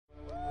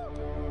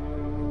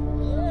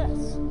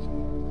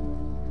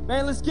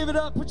Man, let's give it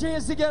up. Put your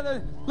hands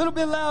together. A little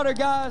bit louder,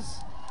 guys.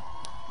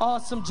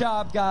 Awesome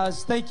job,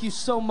 guys. Thank you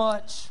so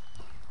much.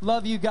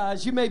 Love you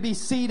guys. You may be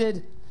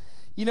seated.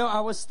 You know, I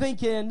was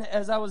thinking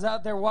as I was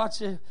out there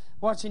watching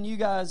you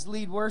guys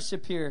lead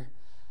worship here,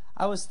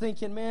 I was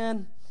thinking,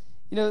 man,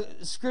 you know,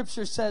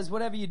 Scripture says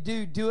whatever you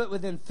do, do it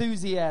with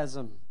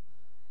enthusiasm.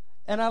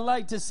 And I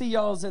like to see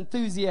y'all's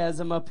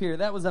enthusiasm up here.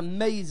 That was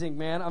amazing,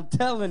 man. I'm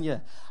telling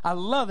you. I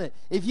love it.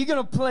 If you're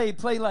going to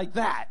play like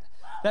that.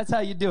 That's how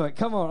you do it.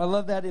 Come on. I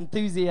love that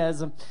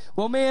enthusiasm.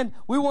 Well, man,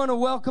 we want to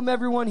welcome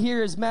everyone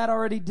here as Matt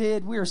already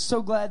did. We are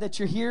so glad that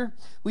you're here.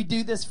 We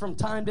do this from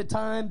time to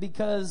time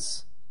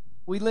because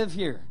we live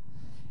here.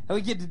 And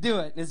we get to do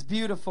it. And it's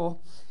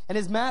beautiful. And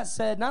as Matt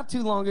said not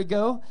too long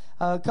ago,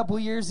 a couple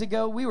years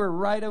ago, we were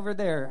right over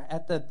there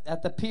at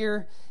the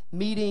pier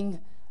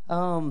meeting.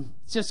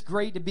 It's just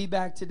great to be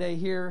back today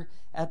here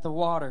at the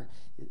water.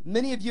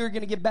 Many of you are going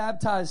to get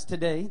baptized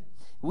today.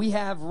 We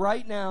have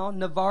right now,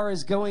 Navarre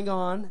is going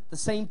on at the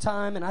same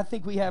time, and I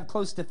think we have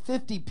close to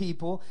 50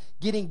 people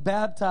getting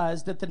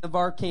baptized at the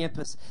Navarre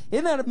campus.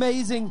 Isn't that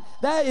amazing?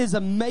 That is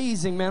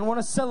amazing, man. I want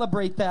to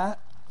celebrate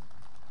that.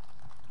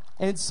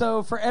 And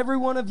so for every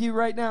one of you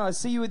right now, I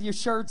see you with your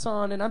shirts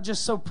on, and I'm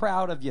just so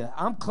proud of you.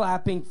 I'm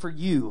clapping for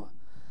you.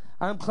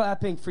 I'm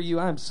clapping for you.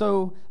 I'm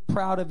so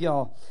proud of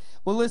y'all.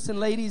 Well, listen,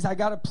 ladies, I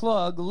got to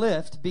plug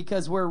Lift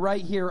because we're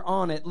right here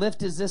on it.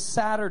 Lift is this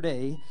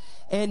Saturday.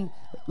 And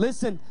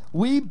listen,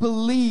 we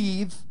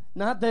believe,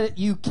 not that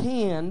you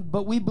can,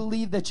 but we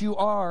believe that you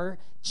are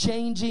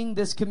changing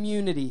this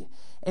community.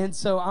 And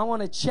so I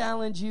want to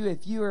challenge you,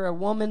 if you are a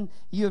woman,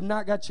 you have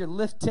not got your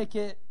Lift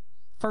ticket.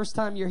 First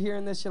time you're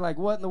hearing this, you're like,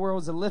 what in the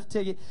world is a Lift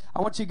ticket?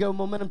 I want you to go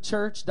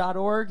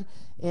momentumchurch.org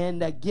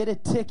and get a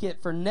ticket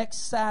for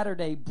next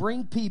Saturday.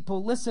 Bring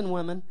people. Listen,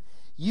 women,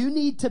 you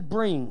need to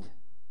bring.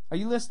 Are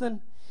you listening?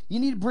 You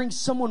need to bring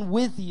someone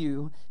with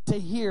you to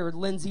hear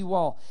Lindsey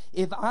Wall.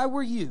 If I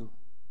were you,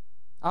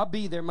 I'll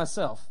be there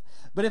myself.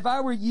 But if I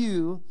were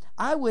you,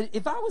 I would,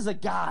 if I was a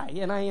guy,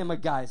 and I am a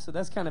guy, so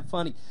that's kind of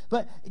funny.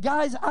 But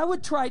guys, I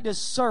would try to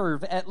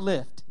serve at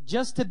Lift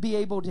just to be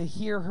able to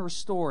hear her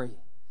story.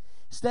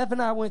 Steph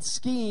and I went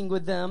skiing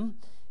with them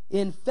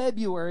in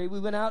February. We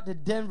went out to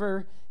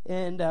Denver,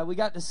 and we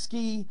got to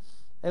ski.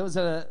 It was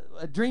a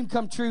dream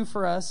come true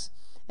for us.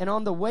 And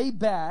on the way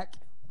back,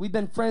 we've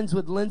been friends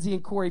with Lindsay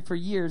and Corey for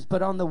years,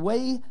 but on the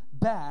way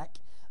back,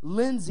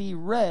 Lindsay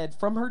read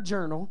from her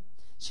journal.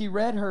 She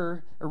read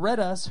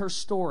us her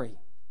story.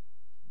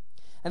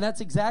 And that's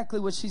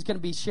exactly what she's going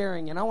to be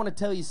sharing. And I want to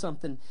tell you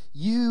something.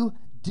 You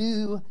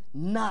do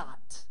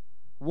not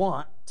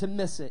want to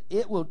miss it.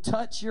 It will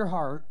touch your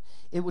heart.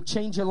 It will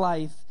change your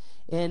life.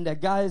 And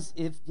guys,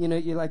 if you know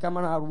you're like, I'm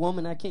not a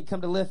woman, I can't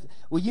come to Lift.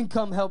 Well, you can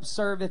come help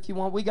serve if you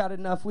want. We got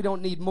enough. We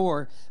don't need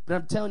more. But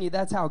I'm telling you,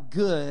 that's how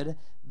good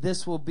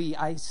this will be.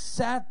 I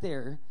sat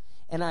there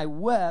and I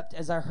wept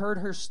as I heard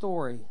her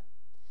story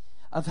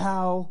of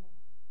how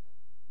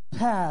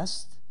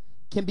past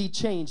can be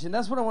changed. And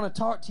that's what I want to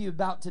talk to you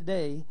about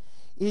today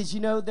is, you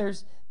know,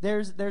 there's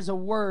a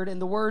word, and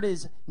the word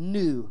is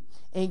new.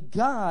 And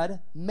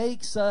God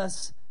makes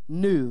us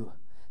new.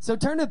 So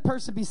turn to the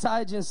person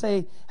beside you and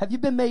say, have you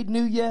been made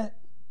new yet?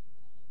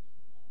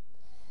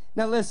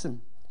 Now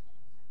listen,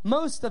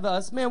 most of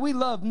us, man, we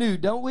love new,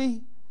 don't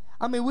we?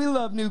 I mean, we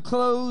love new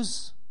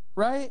clothes,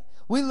 right?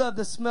 We love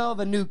the smell of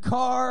a new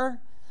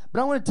car. But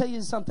I want to tell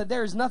you something.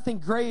 There is nothing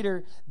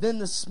greater than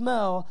the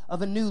smell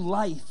of a new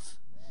life.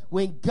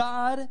 When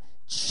God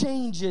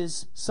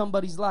changes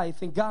somebody's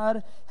life, and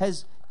God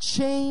has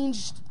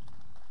changed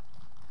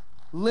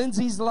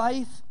Lindsay's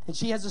life, and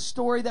she has a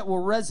story that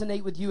will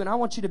resonate with you, and I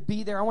want you to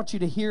be there. I want you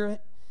to hear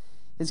it.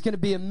 It's going to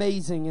be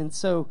amazing. And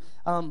so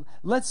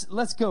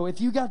let's go. If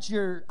you got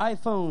your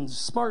iPhones,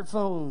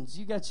 smartphones,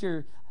 you got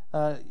your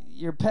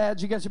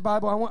pads, you got your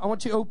Bible, I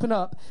want you to open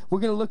up. We're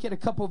going to look at a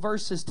couple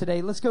verses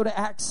today. Let's go to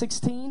Acts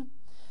 16.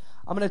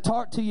 I'm going to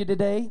talk to you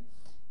today.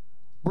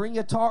 Bring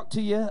a talk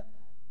to you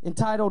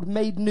entitled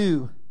Made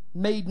New.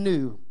 Made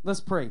new.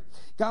 Let's pray.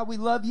 God, we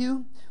love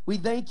you. We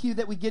thank you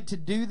that we get to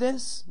do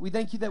this. We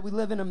thank you that we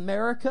live in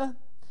America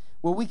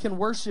where we can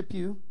worship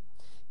you.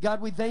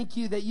 God, we thank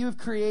you that you have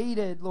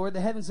created, Lord,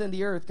 the heavens and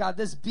the earth. God,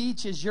 this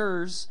beach is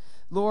yours.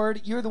 Lord,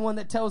 you're the one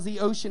that tells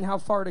the ocean how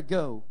far to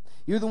go.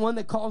 You're the one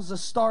that calls the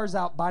stars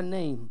out by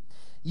name.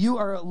 You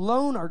are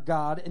alone, our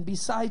God, and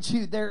besides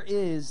you, there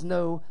is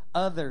no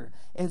other.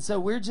 And so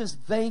we're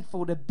just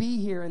thankful to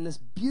be here in this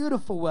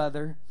beautiful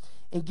weather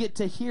and get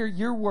to hear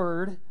your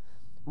word,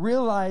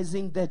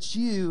 realizing that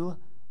you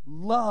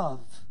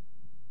love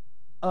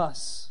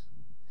us.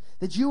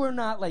 That you are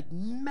not like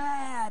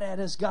mad at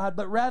us, God,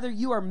 but rather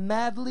you are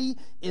madly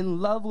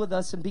in love with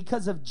us. And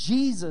because of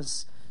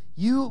Jesus,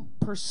 you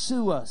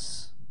pursue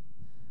us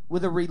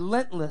with a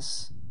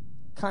relentless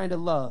kind of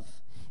love.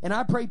 And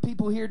I pray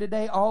people here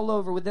today all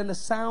over within the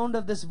sound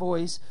of this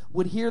voice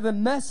would hear the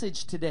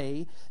message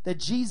today that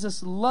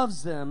Jesus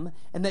loves them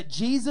and that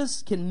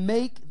Jesus can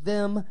make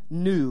them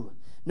new.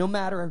 No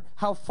matter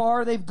how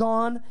far they've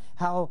gone,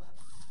 how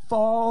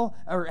fall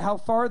or how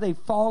far they've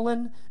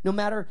fallen, no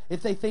matter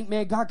if they think,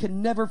 man, God could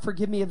never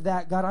forgive me of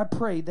that, God, I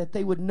pray that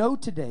they would know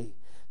today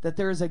that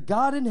there is a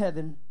God in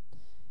heaven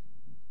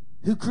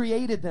who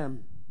created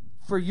them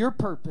for your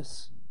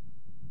purpose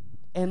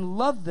and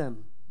love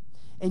them.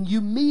 And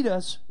you meet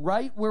us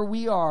right where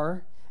we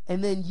are,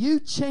 and then you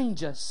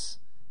change us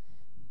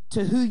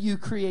to who you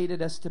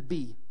created us to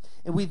be.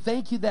 And we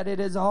thank you that it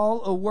is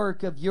all a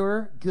work of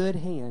your good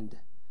hand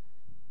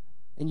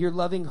and your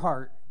loving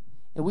heart.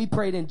 And we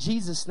prayed in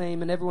Jesus'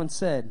 name, and everyone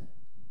said,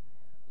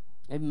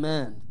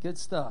 amen. Good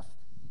stuff.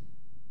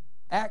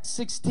 Acts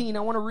 16, I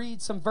want to read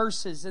some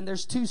verses, and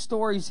there's 2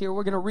 stories here.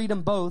 We're going to read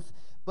them both,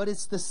 but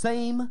it's the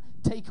same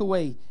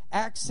takeaway.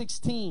 Acts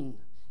 16,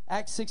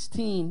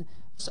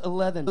 verse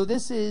 11. So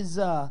this is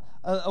a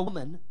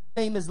woman.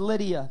 Her name is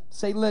Lydia.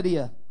 Say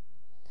Lydia.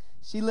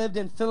 She lived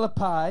in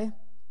Philippi,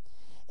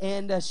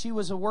 and she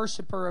was a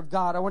worshiper of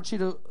God. I want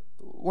you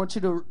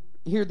to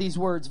hear these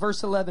words.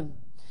 Verse 11.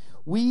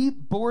 We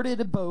boarded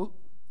a boat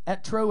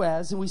at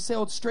Troas, and we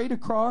sailed straight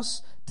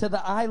across to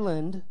the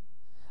island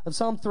of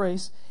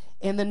Samothrace.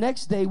 And the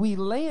next day we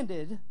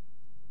landed.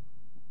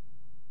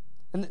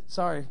 And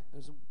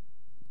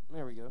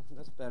there we go.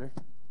 That's better.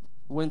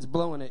 Wind's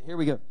blowing it. Here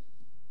we go.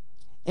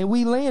 And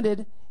we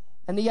landed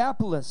in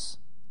Neapolis.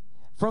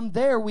 From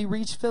there we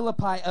reached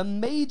Philippi, a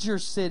major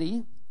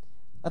city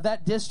of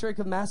that district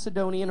of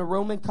Macedonia, and a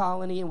Roman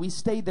colony, and we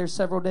stayed there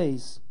several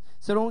days.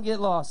 So don't get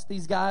lost.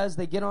 These guys,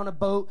 they get on a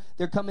boat.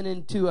 They're coming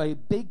into a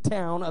big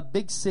town, a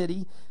big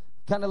city,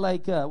 kind of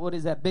like, what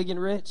is that, Big and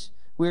Rich?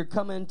 We're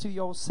coming to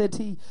your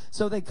city.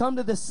 So they come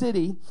to the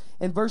city.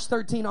 In verse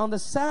 13, on the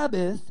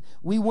Sabbath,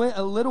 we went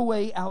a little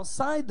way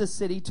outside the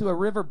city to a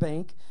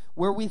riverbank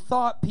where we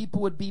thought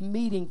people would be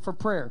meeting for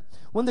prayer.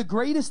 One of the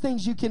greatest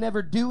things you can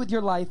ever do with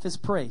your life is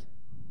pray.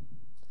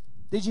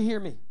 Did you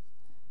hear me?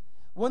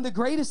 One of the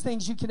greatest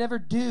things you can ever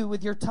do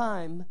with your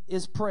time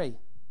is pray.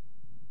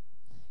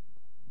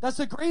 That's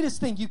the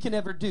greatest thing you can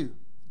ever do.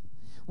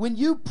 When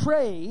you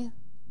pray,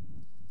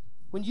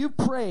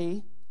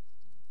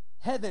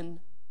 heaven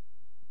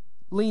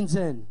leans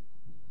in.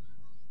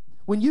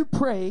 When you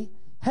pray,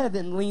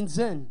 heaven leans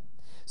in.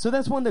 So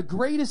that's one of the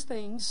greatest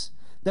things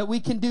that we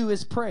can do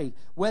is pray.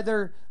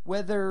 Whether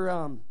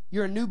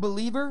you're a new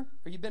believer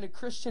or you've been a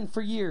Christian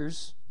for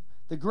years,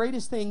 the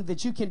greatest thing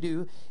that you can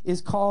do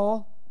is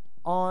call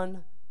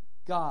on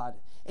God.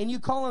 And you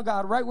call on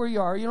God right where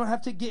you are. You don't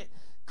have to get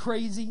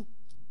crazy.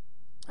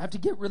 Have to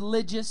get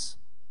religious.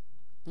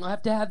 You don't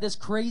have to have this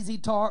crazy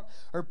talk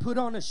or put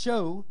on a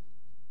show.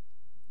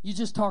 You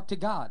just talk to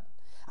God.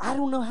 I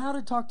don't know how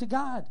to talk to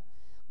God.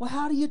 Well,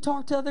 how do you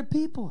talk to other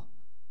people?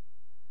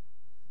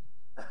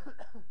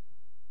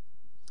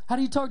 How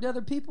do you talk to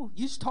other people?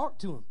 You just talk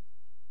to them.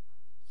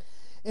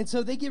 And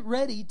so they get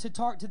ready to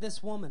talk to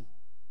this woman.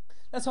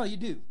 That's all you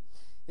do.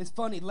 It's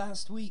funny,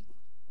 last week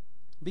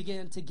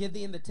began to give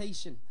the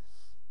invitation,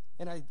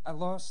 and I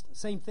lost,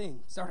 same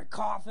thing, started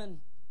coughing.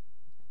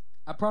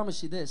 I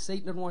promise you this,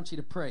 Satan doesn't want you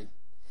to pray.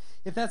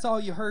 If that's all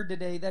you heard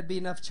today, that'd be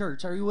enough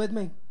church. Are you with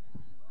me?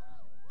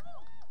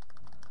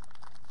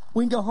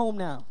 We can go home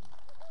now.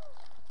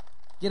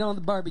 Get on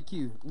the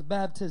barbecue, the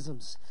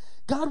baptisms.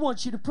 God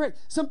wants you to pray.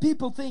 Some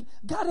people think,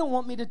 God don't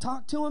want me to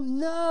talk to him.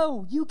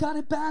 No, you got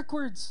it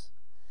backwards.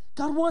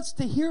 God wants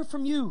to hear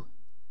from you.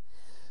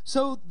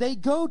 So they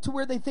go to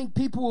where they think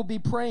people will be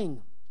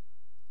praying.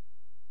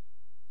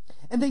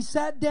 And they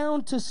sat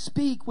down to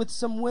speak with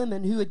some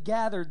women who had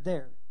gathered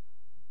there.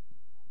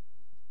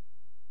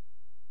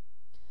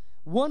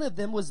 One of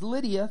them was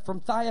Lydia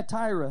from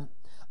Thyatira,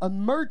 a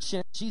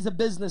merchant. She's a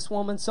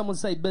businesswoman. Someone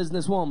say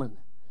businesswoman.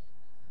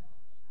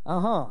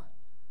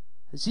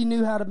 She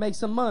knew how to make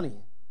some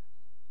money.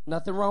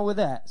 Nothing wrong with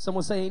that.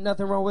 Someone say ain't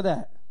nothing wrong with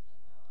that.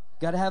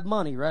 Got to have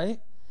money, right?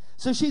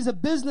 So she's a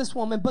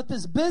businesswoman, but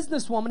this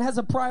businesswoman has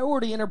a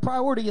priority, and her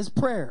priority is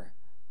prayer.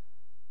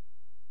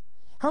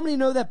 How many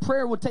know that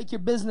prayer will take your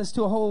business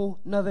to a whole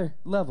nother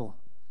level?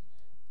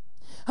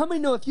 How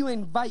many know if you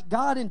invite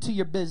God into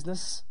your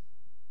business,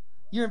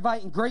 you're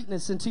inviting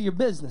greatness into your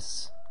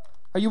business?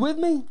 Are you with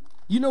me?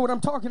 You know what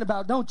I'm talking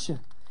about, don't you?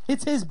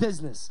 It's his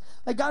business.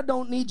 Like, God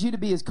don't need you to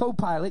be his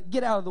co-pilot.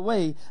 Get out of the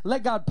way.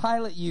 Let God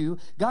pilot you.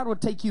 God will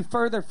take you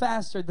further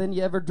faster than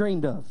you ever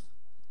dreamed of.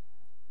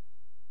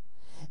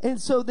 And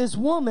so this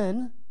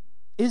woman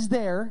is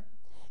there,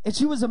 and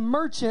she was a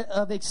merchant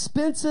of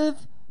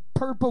expensive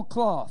purple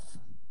cloth.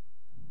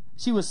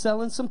 She was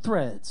selling some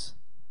threads.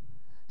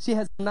 She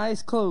has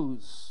nice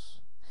clothes.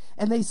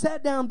 And they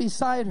sat down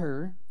beside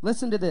her.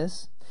 Listen to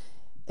this.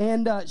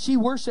 And she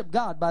worshiped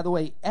God, by the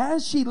way.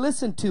 As she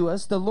listened to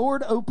us, the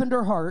Lord opened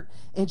her heart,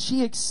 and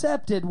she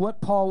accepted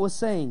what Paul was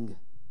saying.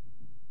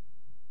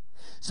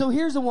 So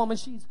here's a woman,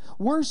 she's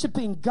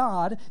worshiping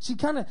God. She's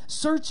kind of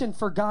searching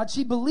for God.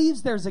 She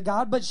believes there's a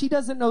God, but she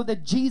doesn't know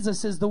that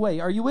Jesus is the way.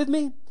 Are you with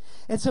me?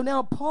 And so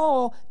now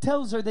Paul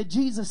tells her that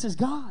Jesus is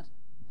God.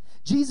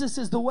 Jesus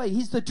is the way.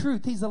 He's the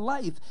truth. He's the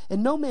life.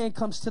 And no man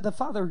comes to the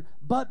Father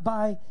but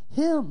by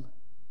him.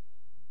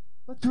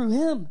 but through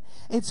him.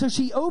 And so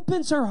she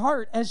opens her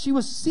heart. As she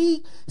was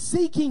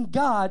seeking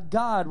God,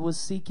 God was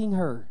seeking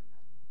her.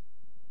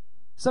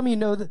 Some of you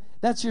know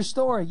that's your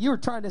story. You were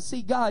trying to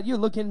see God. You're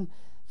looking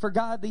for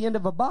God at the end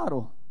of a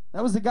bottle.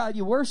 That was the God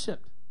you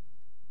worshiped.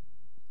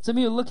 Some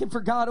of you are looking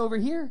for God over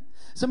here.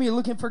 Some of you are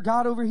looking for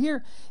God over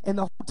here. And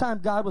the whole time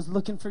God was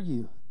looking for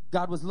you.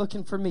 God was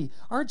looking for me.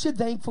 Aren't you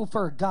thankful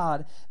for a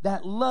God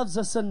that loves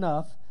us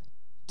enough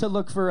to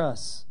look for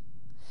us?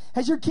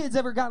 Has your kids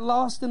ever got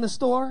lost in the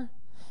store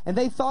and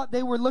they thought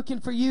they were looking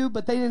for you,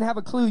 but they didn't have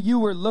a clue you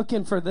were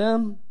looking for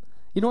them?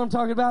 You know what I'm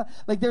talking about?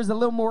 Like there's a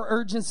little more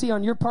urgency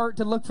on your part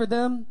to look for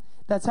them.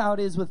 That's how it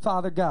is with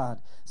Father God.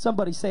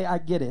 Somebody say, I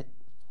get it.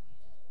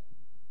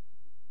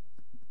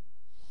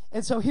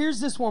 And so here's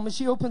this woman.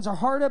 She opens her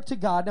heart up to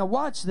God. Now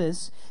watch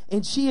this.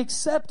 And she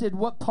accepted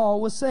what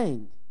Paul was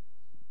saying.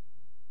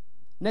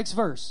 Next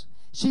verse.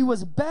 She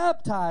was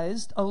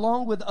baptized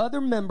along with other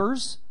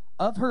members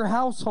of her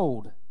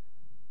household.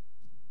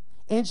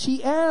 And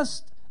she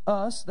asked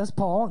us, that's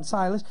Paul and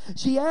Silas,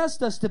 she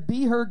asked us to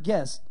be her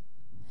guest.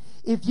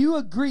 If you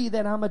agree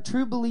that I'm a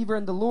true believer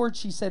in the Lord,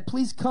 she said,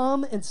 please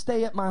come and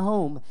stay at my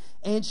home.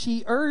 And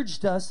she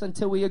urged us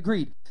until we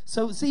agreed.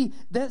 So see,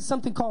 that's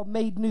something called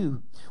made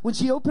new. When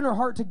she opened her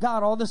heart to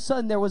God, all of a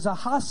sudden there was a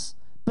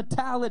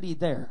hospitality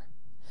there.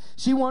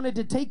 She wanted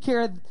to take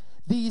care of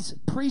these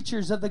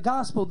preachers of the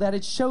gospel that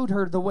had showed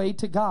her the way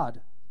to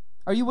God.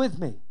 Are you with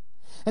me?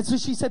 And so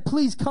she said,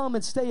 please come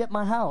and stay at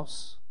my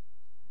house.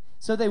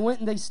 So they went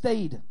and they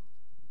stayed.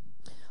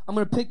 I'm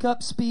going to pick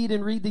up speed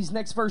and read these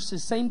next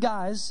verses. Same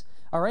guys.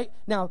 All right.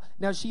 Now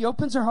she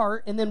opens her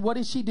heart, and then what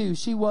does she do?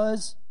 She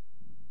was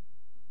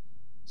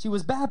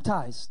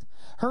baptized.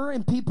 Her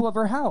and people of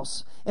her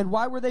house. And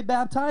why were they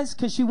baptized?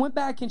 Because she went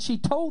back and she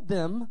told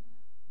them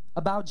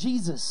about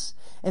Jesus.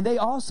 And they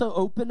also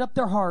opened up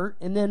their heart.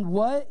 And then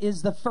what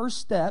is the first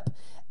step?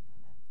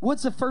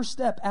 What's the first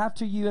step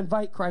after you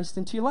invite Christ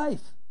into your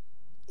life?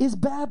 Is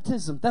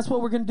baptism. That's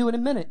what we're going to do in a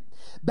minute.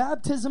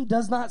 Baptism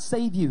does not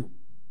save you.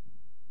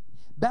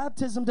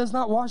 Baptism does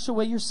not wash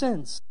away your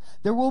sins.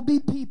 There will be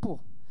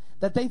people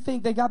that they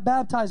think they got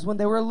baptized when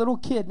they were a little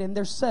kid and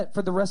they're set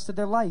for the rest of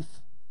their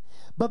life.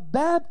 But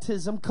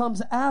baptism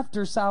comes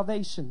after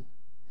salvation.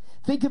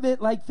 Think of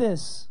it like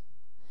this.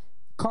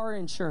 Car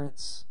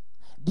insurance.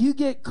 Do you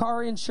get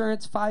car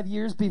insurance 5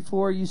 years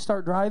before you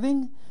start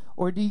driving?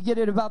 Or do you get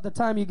it about the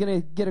time you're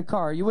going to get a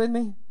car? You with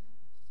me?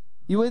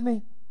 You with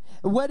me?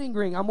 A wedding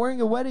ring. I'm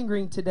wearing a wedding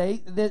ring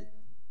today that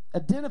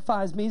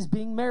identifies me as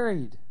being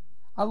married.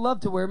 I love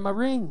to wear my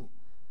ring.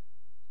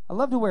 I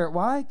love to wear it.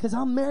 Why? Because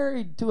I'm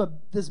married to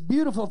this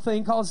beautiful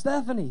thing called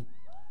Stephanie.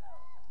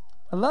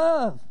 I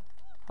love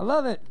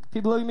it.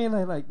 People look at me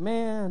like,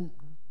 man,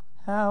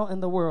 how in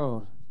the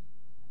world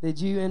did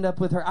you end up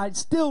with her? I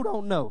still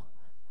don't know.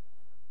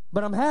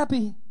 But I'm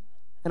happy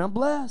and I'm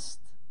blessed.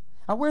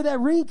 I wear that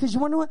ring because you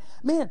want to know what?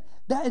 Man,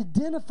 that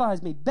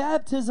identifies me.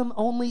 Baptism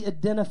only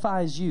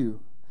identifies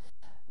you.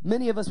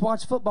 Many of us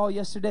watched football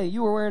yesterday.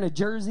 You were wearing a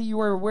jersey. You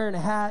were wearing a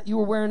hat. You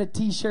were wearing a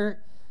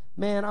T-shirt.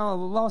 Man, I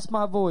lost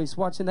my voice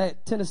watching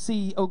that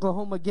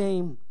Tennessee-Oklahoma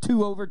game 2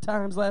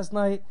 overtimes last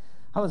night.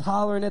 I was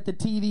hollering at the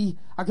TV.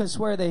 I could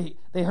swear they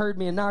heard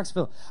me in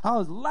Knoxville. I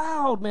was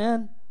loud,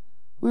 man.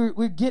 We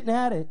were getting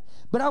at it.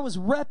 But I was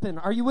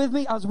repping. Are you with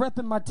me? I was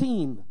repping my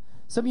team.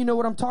 Some of you know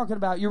what I'm talking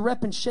about. You're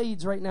repping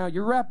shades right now.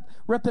 You're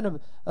repping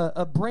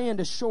a brand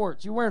of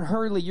shorts. You're wearing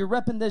Hurley. You're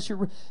repping this.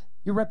 You're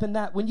repping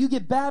that. When you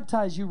get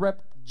baptized, you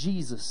rep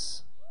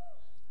Jesus.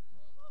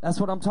 That's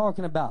what I'm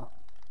talking about.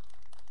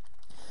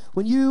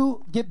 When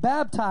you get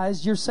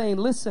baptized, you're saying,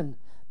 listen,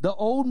 the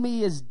old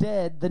me is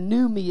dead. The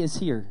new me is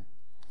here.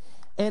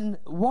 And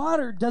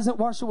water doesn't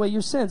wash away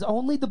your sins.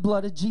 Only the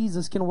blood of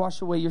Jesus can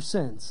wash away your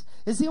sins.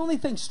 It's the only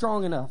thing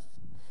strong enough.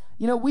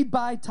 You know, we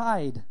buy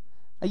Tide.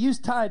 I use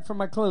Tide for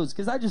my clothes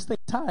because I just think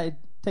Tide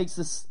takes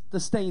the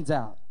stains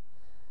out.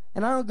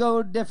 And I don't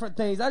go different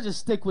things. I just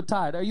stick with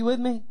Tide. Are you with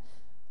me?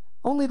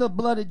 Only the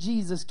blood of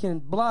Jesus can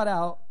blot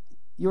out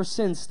your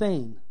sin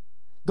stain.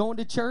 Going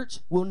to church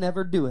will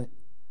never do it.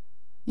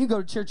 You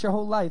go to church your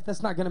whole life.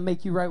 That's not going to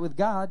make you right with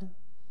God.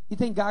 You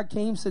think God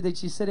came so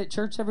that you sit at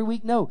church every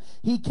week? No.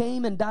 He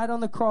came and died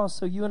on the cross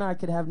so you and I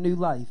could have new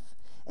life.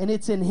 And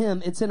it's in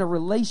Him. It's in a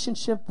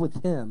relationship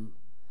with Him.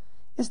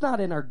 It's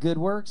not in our good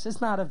works. It's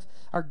not of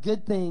our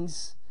good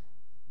things.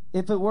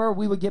 If it were,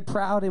 we would get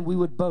proud and we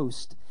would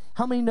boast.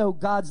 How many know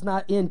God's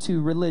not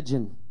into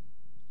religion?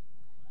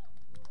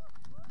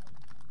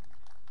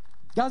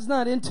 God's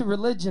not into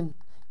religion.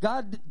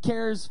 God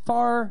cares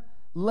far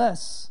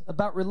less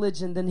about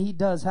religion than He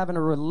does having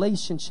a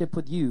relationship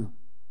with you.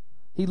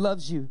 He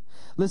loves you.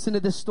 Listen to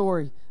this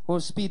story. We'll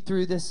speed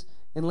through this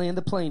and land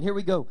the plane. Here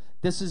we go.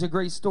 This is a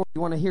great story.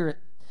 You want to hear it?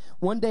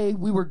 One day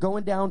we were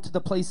going down to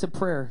the place of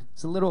prayer.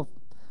 It's a little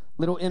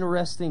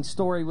interesting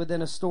story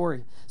within a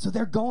story. So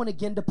they're going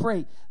again to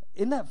pray.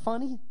 Isn't that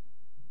funny?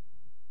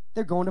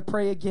 They're going to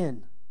pray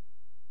again.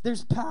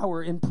 There's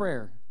power in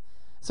prayer.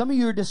 Some of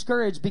you are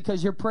discouraged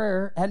because your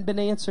prayer hadn't been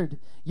answered.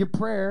 Your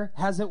prayer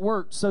hasn't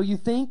worked. So you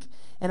think,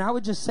 and I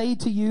would just say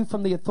to you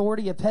from the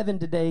authority of heaven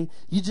today,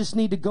 you just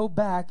need to go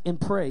back and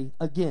pray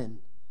again.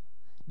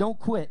 Don't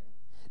quit.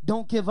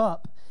 Don't give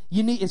up.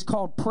 It's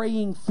called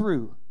praying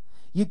through.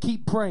 You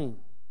keep praying,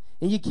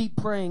 and you keep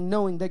praying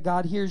knowing that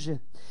God hears you.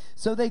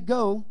 So they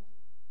go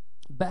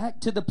back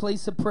to the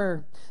place of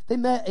prayer. They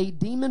met a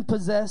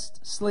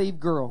demon-possessed slave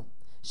girl.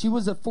 She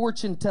was a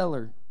fortune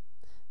teller.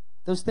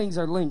 Those things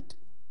are linked.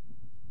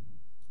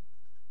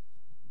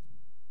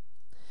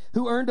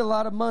 Who earned a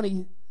lot of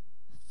money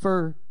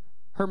for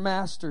her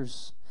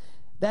masters.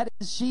 That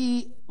is,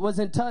 she was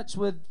in touch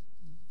with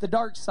the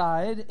dark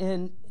side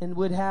and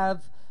would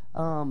have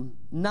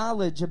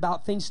knowledge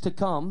about things to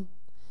come,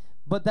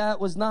 but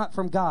that was not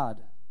from God.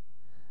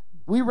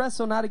 We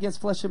wrestle not against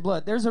flesh and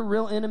blood. There's a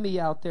real enemy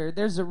out there.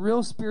 There's a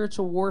real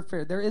spiritual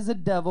warfare. There is a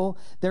devil.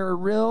 There are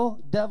real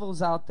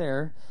devils out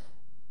there,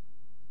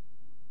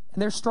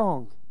 and they're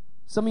strong.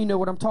 Some of you know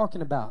what I'm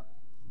talking about.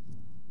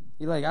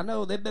 You're like, I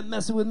know, they've been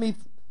messing with me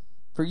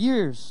for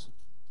years.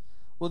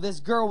 Well, this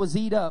girl was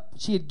eat up.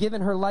 She had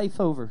given her life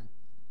over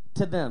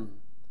to them.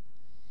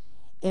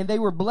 And they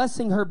were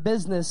blessing her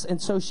business,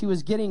 and so she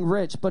was getting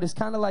rich. But it's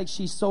kind of like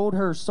she sold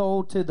her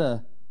soul to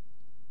the...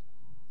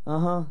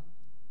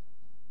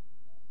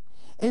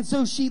 And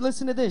so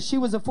listen to this. She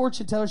was a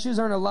fortune teller. She was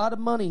earning a lot of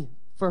money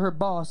for her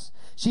boss.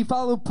 She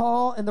followed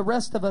Paul and the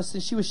rest of us,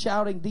 and she was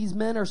shouting, "These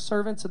men are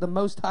servants of the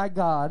Most High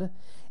God,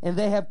 and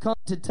they have come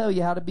to tell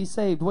you how to be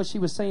saved." What she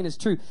was saying is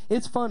true.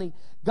 It's funny.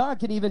 God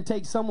can even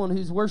take someone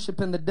who's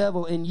worshiping the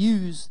devil and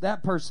use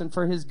that person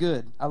for his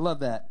good. I love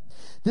that.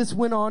 This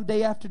went on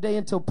day after day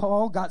until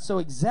Paul got so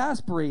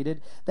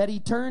exasperated that he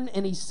turned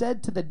and he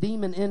said to the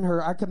demon in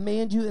her, "I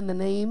command you in the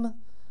name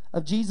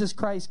of Jesus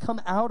Christ,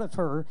 come out of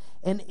her."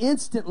 And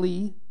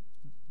instantly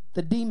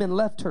the demon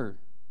left her.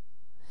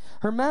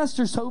 Her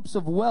master's hopes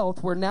of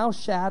wealth were now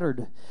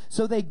shattered.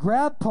 So they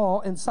grabbed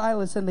Paul and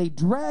Silas and they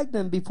dragged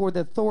them before the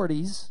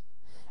authorities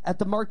at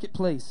the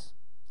marketplace.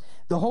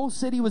 The whole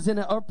city was in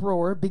an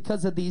uproar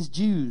because of these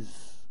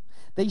Jews.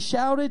 They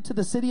shouted to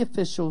the city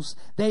officials,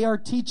 "They are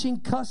teaching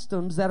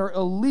customs that are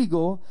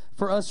illegal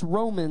for us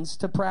Romans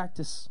to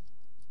practice."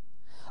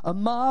 A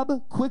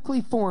mob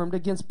quickly formed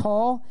against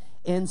Paul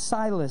and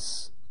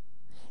Silas.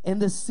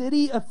 And the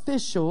city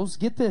officials,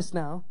 get this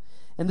now,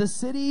 and the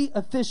city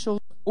officials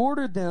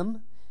ordered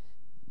them,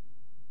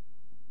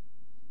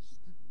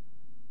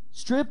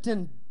 stripped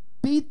and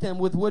beat them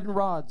with wooden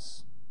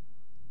rods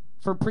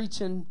for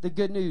preaching the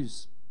good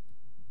news.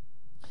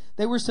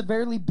 They were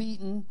severely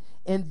beaten,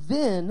 and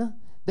then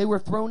they were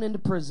thrown into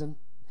prison.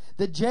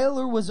 The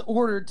jailer was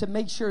ordered to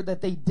make sure that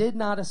they did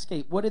not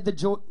escape. What did the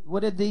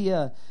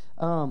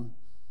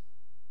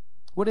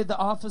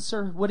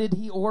officer, what did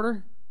he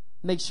order?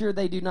 Make sure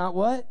they do not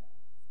what?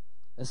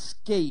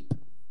 Escape.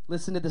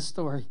 Listen to this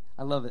story.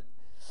 I love it.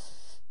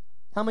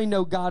 How many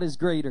know God is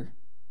greater?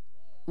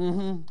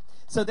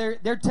 So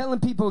they're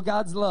telling people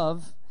God's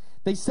love.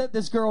 They set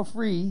this girl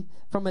free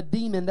from a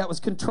demon that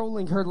was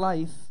controlling her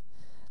life.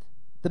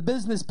 The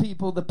business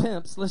people, the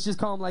pimps, let's just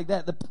call them like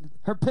that,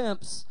 her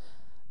pimps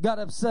got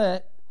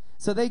upset.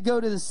 So they go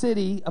to the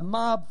city, a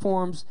mob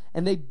forms,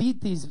 and they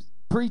beat these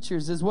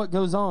preachers is what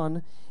goes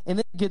on. And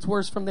then it gets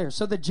worse from there.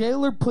 So the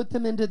jailer put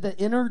them into the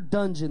inner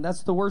dungeon.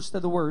 That's the worst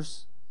of the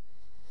worst.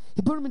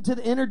 He put them into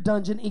the inner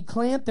dungeon. He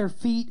clamped their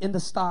feet in the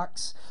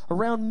stocks.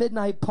 Around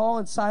midnight, Paul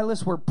and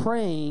Silas were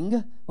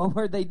praying. What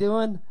were they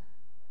doing?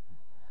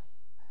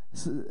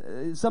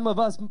 Some of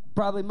us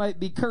probably might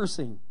be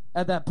cursing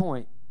at that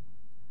point.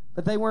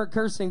 But they weren't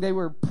cursing. They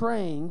were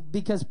praying,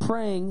 because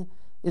praying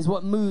is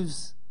what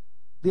moves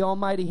the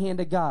almighty hand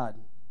of God.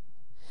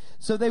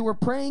 So they were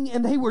praying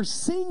and they were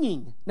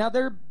singing. Now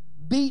they're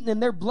beaten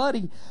and they're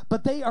bloody,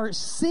 but they are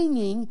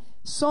singing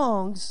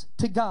songs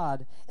to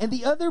God. And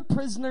the other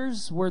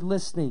prisoners were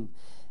listening.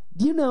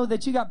 Do you know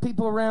that you got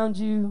people around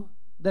you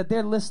that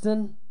they're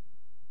listening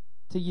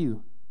to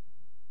you?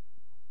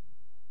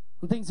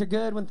 When things are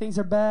good, when things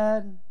are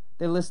bad,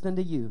 they're listening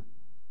to you.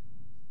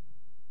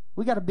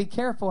 We got to be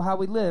careful how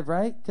we live,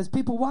 right? Because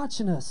people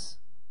watching us.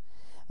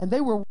 And they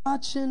were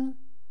watching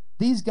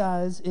these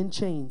guys in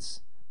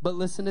chains. But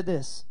listen to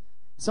this.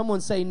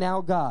 Someone say,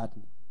 "Now God."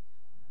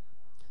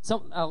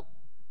 I'll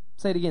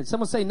say it again.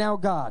 Someone say, "Now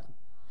God."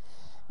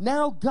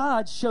 Now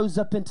God shows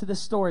up into the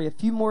story. A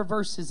few more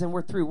verses and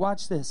we're through.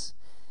 Watch this.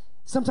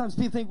 Sometimes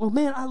people think, "Well,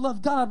 man, I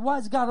love God. Why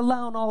is God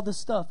allowing all this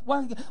stuff?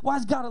 Why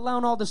is God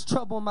allowing all this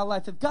trouble in my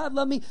life? If God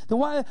loved me, then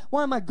why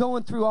am I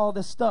going through all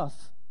this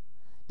stuff?"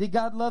 Did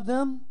God love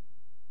them?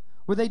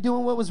 Were they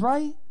doing what was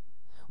right?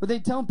 Were they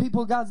telling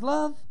people God's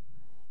love?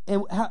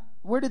 And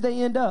where did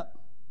they end up?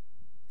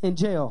 In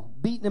jail,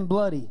 beaten and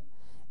bloody.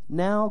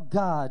 Now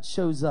God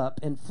shows up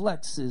and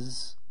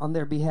flexes on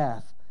their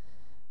behalf.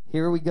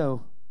 Here we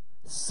go.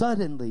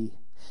 Suddenly.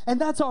 And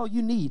that's all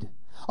you need.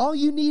 All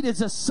you need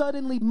is a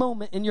suddenly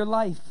moment in your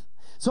life.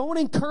 So I want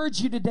to encourage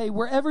you today,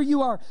 wherever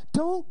you are,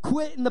 don't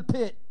quit in the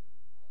pit.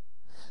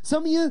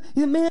 Some of you,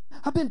 "Man,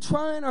 I've been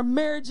trying. Our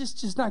marriage is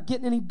just not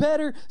getting any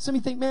better. Some of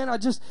you think, man,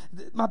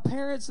 my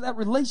parents, that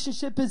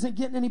relationship isn't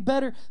getting any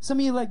better. Some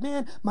of you like,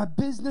 man, my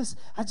business,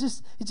 it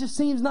just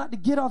seems not to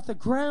get off the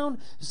ground.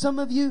 Some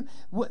of you,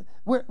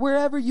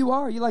 wherever you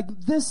are, you're like,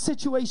 this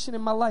situation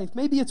in my life,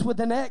 maybe it's with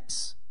an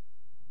ex.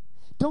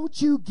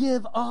 Don't you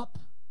give up,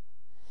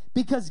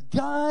 because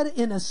God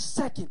in a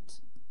second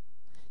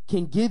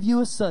can give you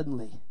a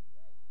suddenly.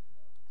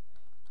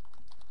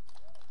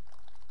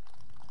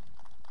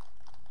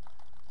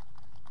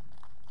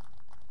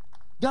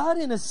 God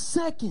in a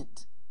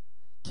second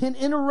can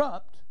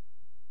interrupt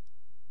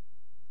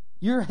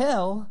your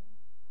hell.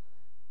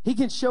 He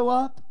can show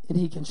up and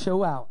he can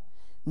show out.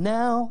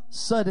 Now,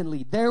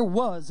 suddenly, there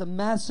was a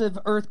massive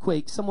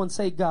earthquake. Someone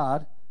say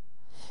God.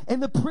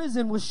 And the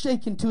prison was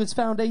shaken to its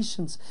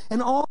foundations.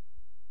 And all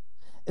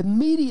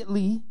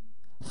immediately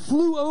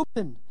flew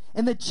open.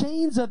 And the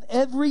chains of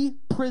every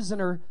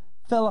prisoner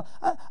fell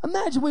off.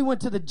 Imagine we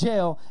went to the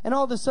jail and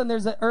all of a sudden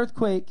there's an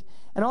earthquake.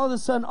 And all of a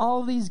sudden,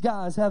 all these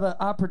guys have an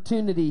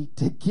opportunity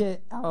to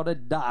get out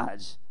of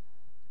Dodge.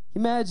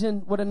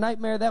 Imagine what a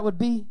nightmare that would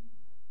be.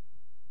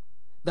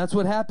 That's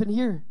what happened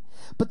here.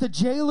 But the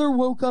jailer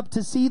woke up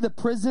to see the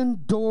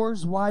prison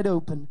doors wide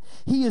open.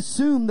 He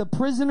assumed the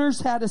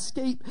prisoners had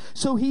escaped,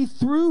 so he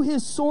threw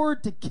his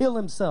sword to kill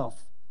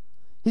himself.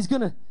 He's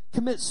going to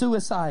commit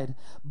suicide.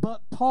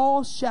 But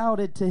Paul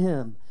shouted to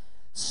him,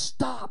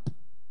 "Stop!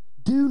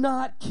 Do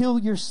not kill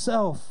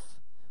yourself.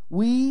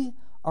 We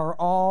are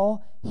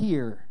all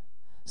here."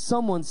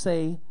 Someone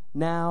say,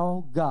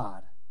 "Now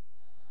God."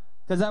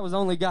 Because that was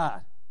only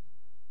God.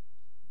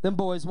 Them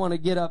boys want to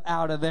get up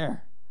out of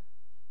there.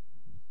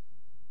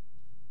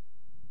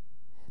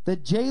 The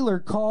jailer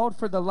called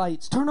for the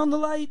lights. "Turn on the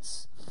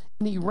lights."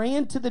 And he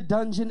ran to the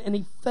dungeon and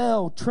he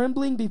fell,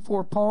 trembling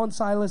before Paul and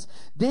Silas.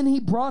 Then he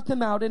brought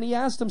them out and he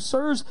asked them,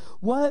 "Sirs,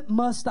 what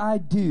must I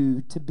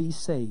do to be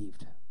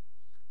saved?"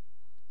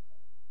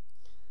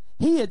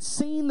 He had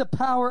seen the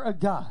power of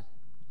God.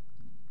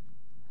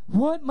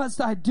 What must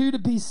I do to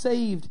be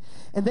saved?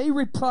 And they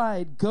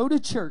replied, "Go to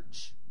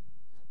church,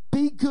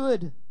 be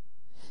good,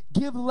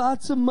 give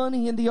lots of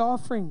money in the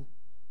offering,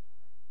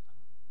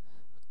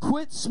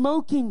 quit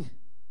smoking,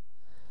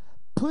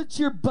 put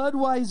your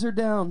Budweiser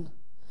down."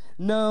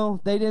 No,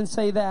 they didn't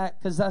say that,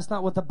 because that's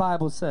not what the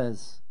Bible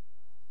says.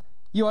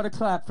 You ought to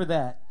clap for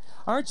that.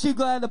 Aren't you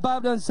glad the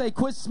Bible doesn't say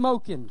quit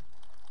smoking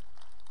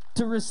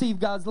to receive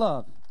God's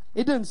love?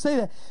 It doesn't say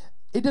that.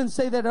 It doesn't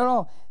say that at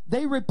all.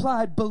 They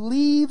replied,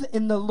 "Believe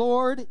in the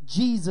Lord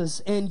Jesus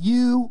and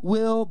you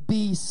will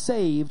be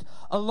saved,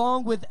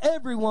 along with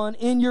everyone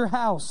in your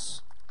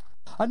house."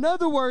 In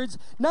other words,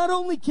 not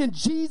only can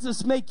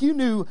Jesus make you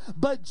new,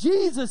 but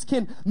Jesus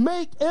can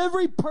make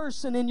every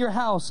person in your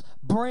house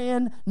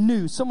brand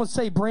new. Someone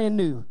say brand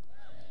new.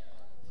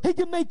 He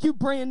can make you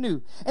brand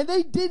new. And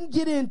they didn't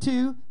get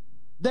into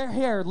their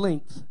hair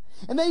length.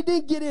 And they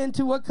didn't get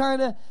into what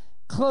kind of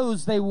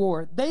clothes they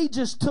wore. They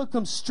just took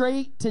them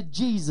straight to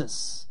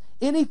Jesus.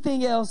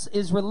 Anything else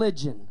is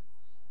religion.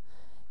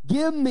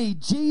 Give me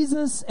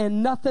Jesus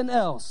and nothing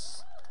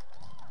else.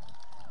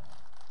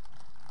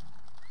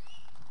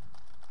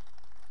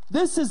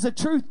 This is the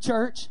truth,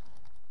 church.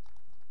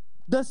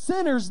 The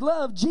sinners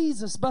loved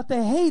Jesus, but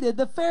they hated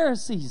the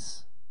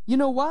Pharisees. You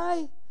know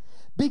why?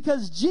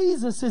 Because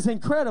Jesus is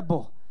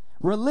incredible.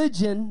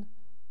 Religion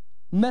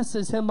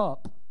messes him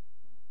up.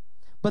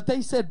 But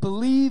they said,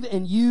 "Believe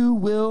and you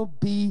will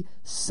be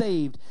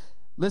saved."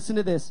 Listen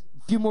to this.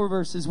 A few more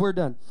verses. We're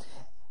done.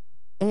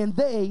 And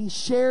they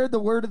shared the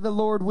word of the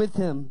Lord with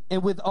him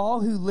and with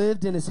all who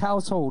lived in his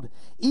household.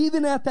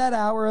 Even at that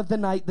hour of the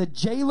night, the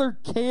jailer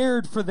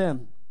cared for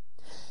them.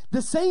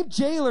 The same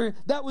jailer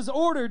that was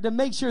ordered to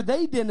make sure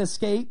they didn't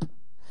escape.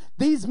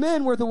 These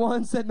men were the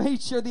ones that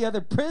made sure the other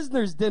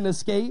prisoners didn't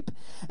escape.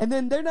 And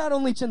then they're not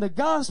only preaching the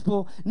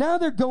gospel, now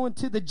they're going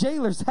to the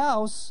jailer's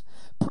house,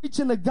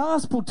 preaching the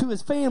gospel to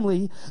his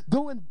family,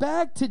 going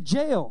back to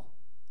jail.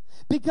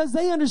 Because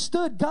they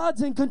understood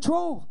God's in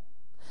control.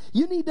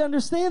 You need to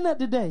understand that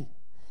today.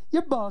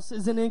 Your boss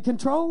isn't in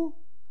control.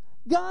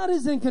 God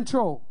is in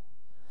control.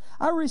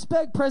 I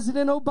respect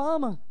President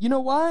Obama. You know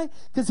why?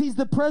 Because he's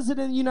the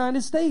president of the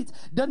United States.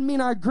 Doesn't mean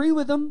I agree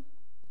with him,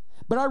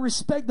 but I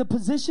respect the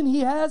position he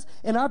has,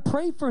 and I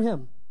pray for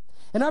him.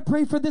 And I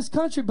pray for this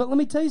country. But let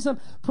me tell you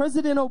something.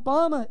 President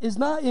Obama is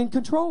not in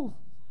control.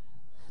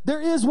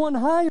 There is one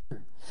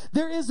higher.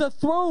 There is a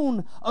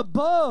throne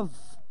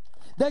above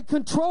that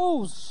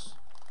controls.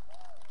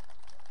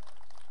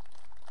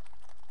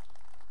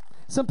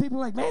 Some people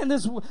are like, man,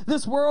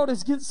 this world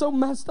is getting so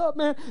messed up,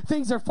 man.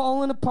 Things are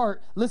falling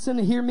apart. Listen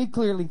and hear me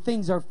clearly.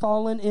 Things are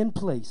falling in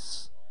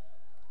place.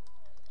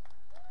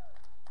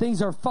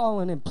 Things are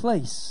falling in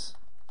place.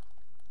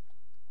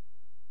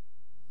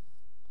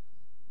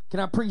 Can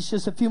I preach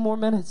just a few more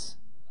minutes?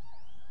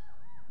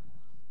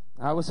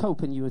 I was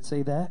hoping you would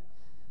say that.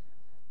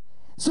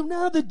 So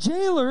now the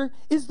jailer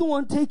is the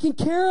one taking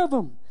care of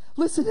them.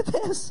 Listen to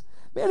this.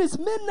 Man, it's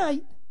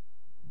midnight.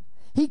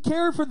 He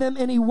cared for them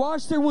and he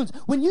washed their wounds.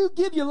 When you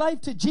give your life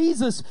to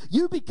Jesus,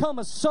 you become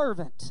a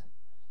servant.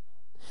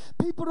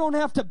 People don't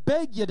have to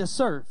beg you to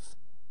serve.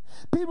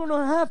 People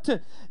don't have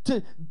to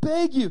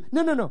beg you.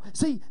 No.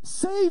 See,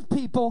 save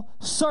people,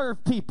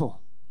 serve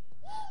people.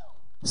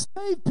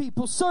 Save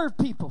people, serve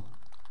people.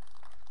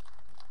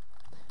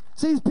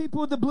 See these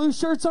people with the blue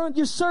shirts on?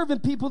 You're serving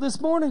people this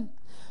morning.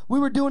 We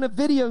were doing a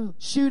video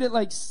shoot at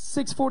like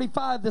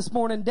 6:45 this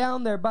morning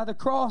down there by the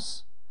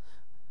cross.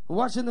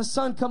 Watching the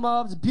sun come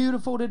up. It's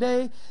beautiful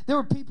today. There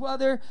were people out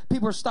there.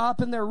 People were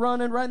stopping. They're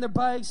running, riding their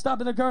bikes,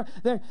 stopping their car.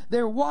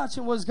 They're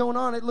watching what's going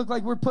on. It looked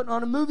like we're putting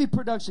on a movie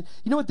production.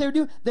 You know what they were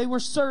doing? They were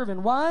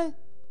serving. Why?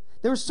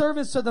 They were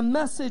serving so the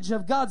message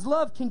of God's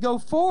love can go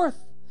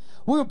forth.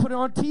 We're going to put it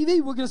on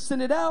TV. We're going to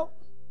send it out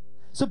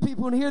so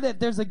people can hear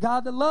that there's a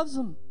God that loves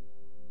them.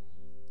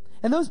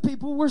 And those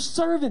people were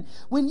serving.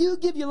 When you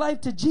give your life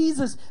to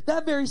Jesus,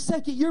 that very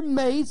second you're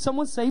made,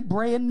 someone say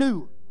brand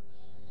new.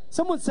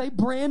 Someone say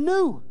brand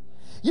new.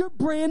 You're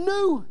brand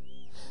new.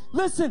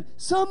 Listen,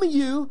 some of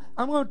you,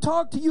 I'm going to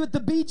talk to you at the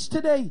beach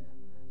today.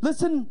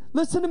 Listen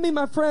to me,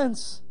 my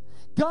friends.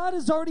 God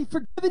has already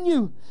forgiven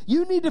you.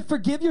 You need to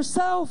forgive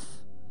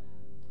yourself.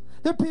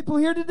 There are people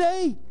here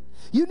today.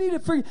 You need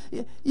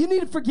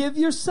to forgive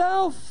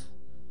yourself.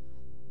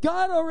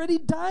 God already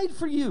died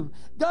for you.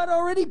 God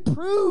already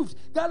proved.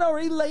 God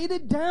already laid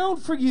it down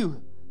for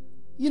you.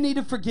 You need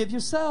to forgive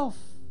yourself.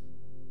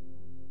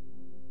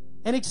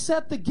 And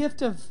accept the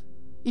gift of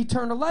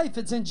eternal life.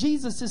 It's in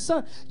Jesus, His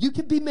Son. You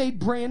can be made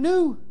brand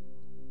new.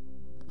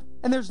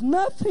 And there's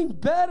nothing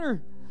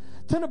better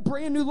than a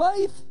brand new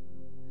life.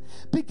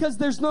 Because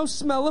there's no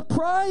smell of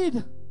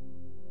pride.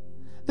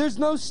 There's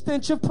no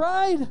stench of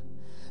pride.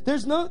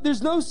 There's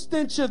no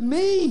stench of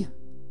me.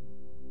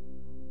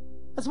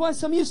 That's why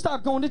some of you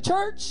stopped going to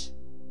church.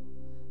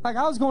 Like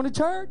I was going to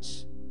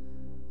church.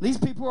 These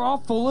people are all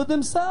full of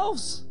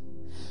themselves.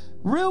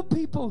 Real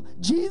people,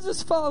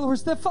 Jesus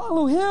followers that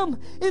follow Him,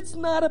 it's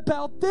not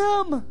about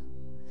them.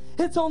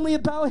 It's only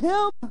about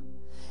Him.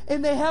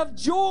 And they have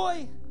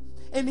joy.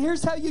 And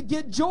here's how you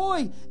get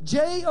joy.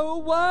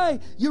 Joy.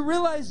 You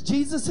realize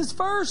Jesus is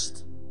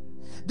first.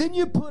 Then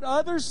you put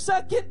others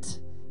second.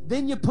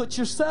 Then you put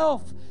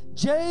yourself.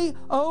 Joy.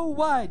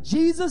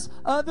 Jesus,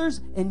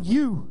 others, and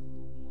you.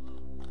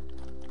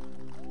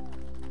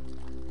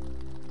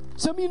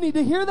 Some of you need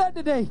to hear that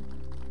today.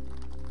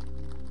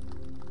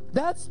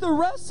 That's the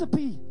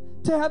recipe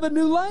to have a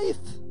new life,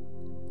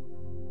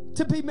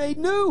 to be made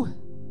new.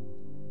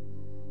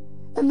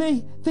 And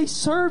they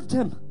served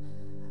Him.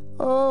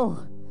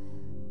 Oh,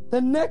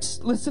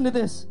 listen to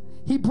this.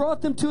 He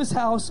brought them to His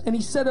house and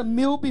He set a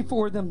meal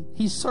before them.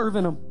 He's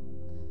serving them.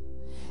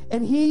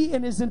 And He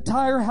and His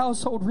entire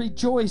household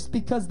rejoiced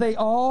because they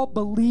all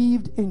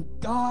believed in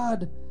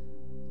God.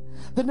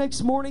 The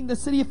next morning, the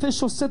city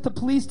officials sent the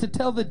police to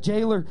tell the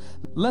jailer,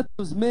 let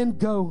those men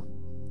go.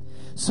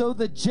 So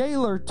the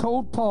jailer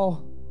told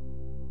Paul,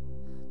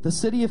 the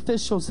city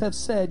officials have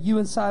said, you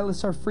and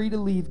Silas are free to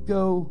leave.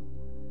 Go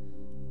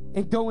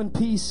and go in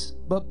peace.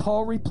 But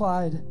Paul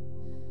replied,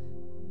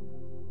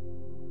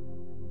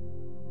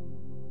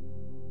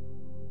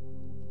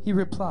 I'm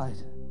going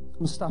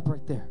to stop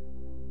right there.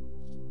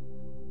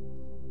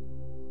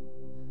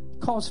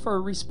 Calls for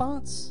a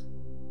response.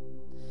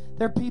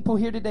 There are people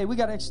here today. We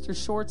got extra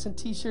shorts and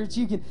t-shirts.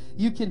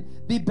 You can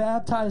be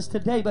baptized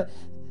today, but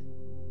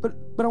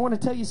I want to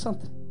tell you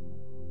something.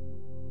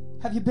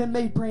 Have you been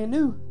made brand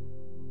new?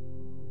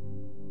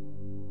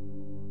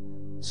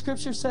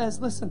 Scripture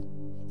says,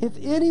 listen, if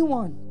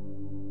anyone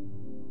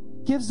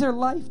gives their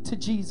life to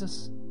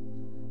Jesus,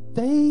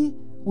 they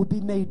will be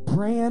made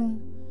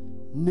brand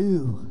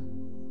new.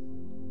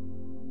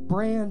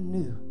 Brand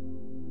new.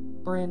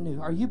 Brand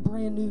new. Are you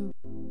brand new?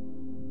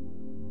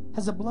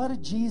 Has the blood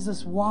of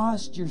Jesus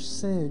washed your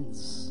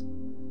sins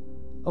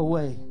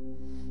away?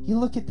 You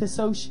look at this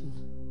ocean.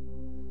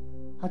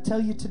 I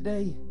tell you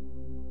today,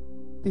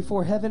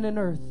 before heaven and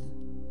earth,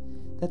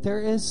 that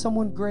there is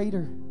someone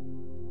greater.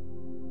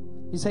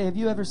 You say, have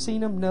you ever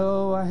seen Him?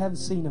 No, I haven't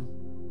seen Him.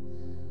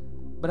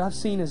 But I've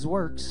seen His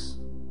works.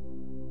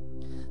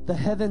 The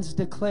heavens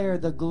declare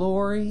the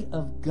glory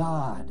of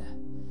God,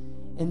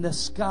 and the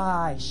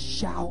sky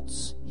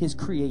shouts His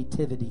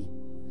creativity.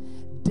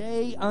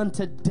 Day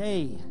unto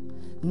day,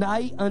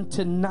 night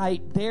unto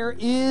night, there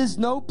is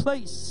no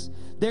place,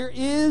 there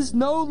is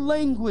no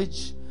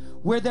language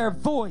where their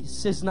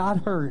voice is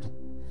not heard.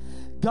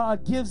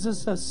 God gives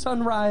us a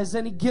sunrise,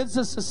 and He gives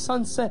us a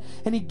sunset,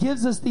 and He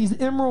gives us these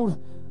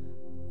emerald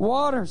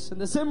waters and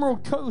this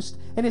emerald coast,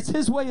 and it's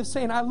His way of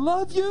saying, I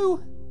love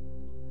you.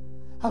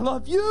 I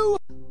love you.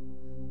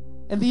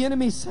 And the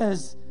enemy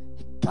says,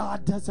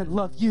 God doesn't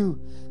love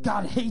you.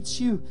 God hates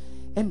you.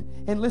 And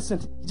listen,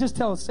 just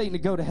tell Satan to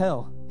go to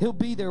hell. He'll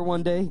be there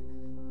one day.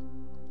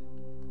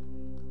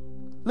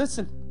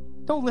 Listen,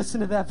 don't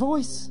listen to that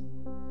voice.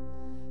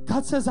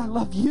 God says, I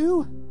love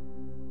you.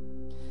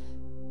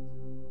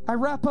 I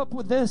wrap up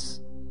with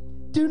this.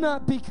 Do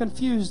not be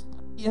confused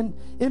in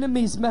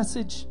enemy's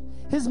message.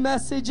 His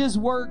message is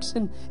works.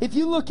 And if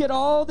you look at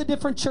all the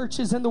different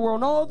churches in the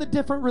world, all the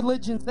different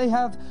religions, they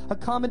have a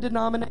common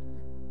denominator.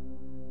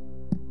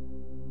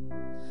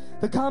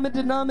 The common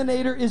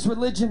denominator is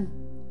religion.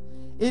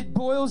 It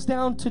boils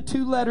down to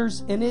 2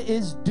 letters, and it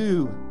is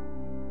do.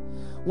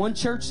 One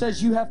church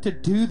says you have to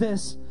do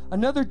this.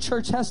 Another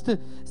church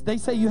they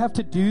say you have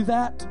to do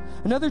that.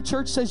 Another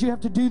church says you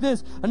have to do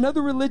this.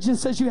 Another religion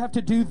says you have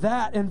to do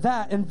that and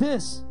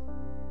this.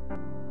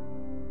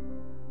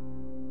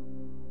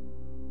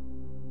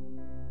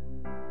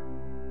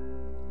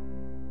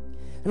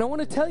 And I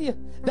want to tell you,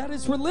 that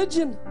is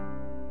religion.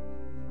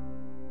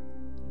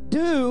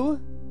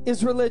 Do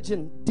is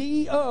religion.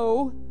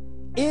 D-O-N-E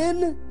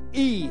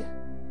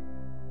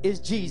is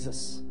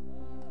Jesus.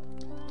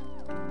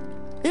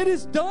 It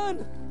is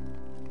done.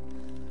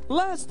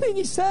 Last thing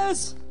he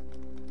says,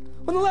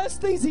 one of the last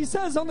things he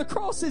says on the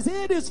cross is,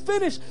 it is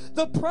finished.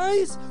 The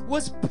price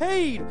was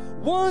paid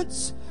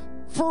once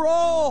for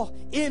all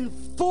in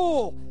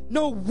full.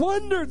 No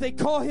wonder they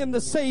call him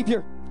the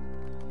Savior.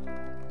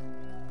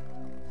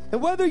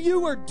 And whether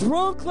you were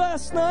drunk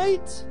last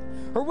night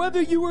or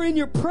whether you were in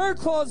your prayer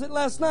closet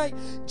last night,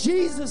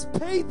 Jesus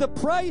paid the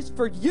price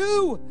for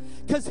you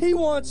because he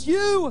wants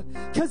you,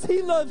 because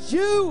he loves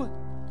you.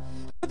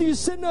 Whether you're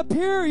sitting up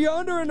here or you're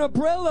under an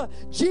umbrella,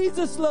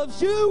 Jesus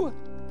loves you.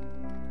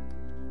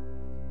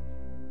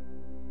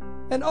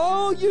 And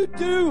all you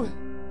do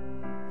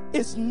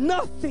is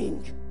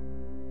nothing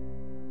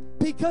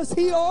because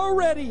he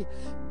already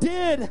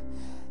did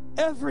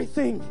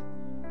everything.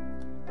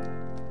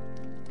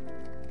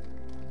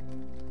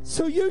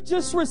 So you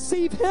just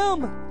receive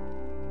him.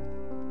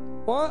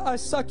 Well, I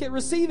suck at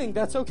receiving.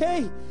 That's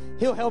okay.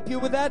 He'll help you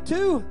with that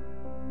too.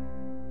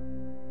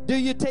 Do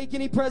you take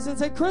any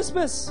presents at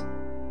Christmas?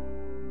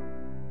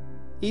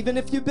 Even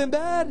if you've been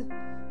bad,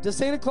 does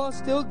Santa Claus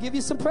still give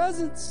you some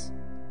presents?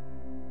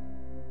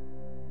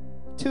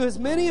 To as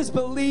many as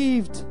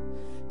believed,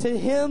 to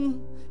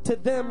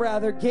them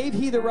rather, gave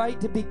he the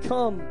right to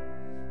become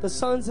the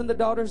sons and the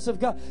daughters of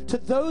God. To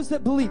those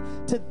that believe,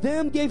 to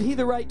them gave he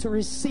the right to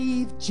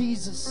receive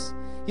Jesus.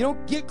 You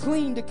don't get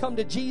clean to come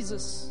to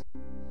Jesus.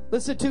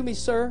 Listen to me,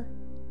 sir.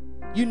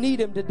 You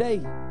need him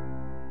today.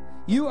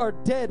 You are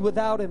dead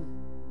without him.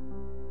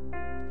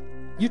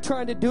 You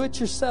trying to do it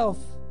yourself.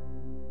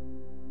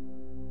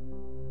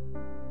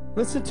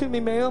 Listen to me,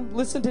 ma'am.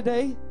 Listen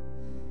today.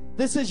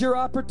 This is your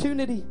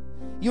opportunity.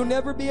 You'll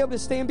never be able to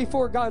stand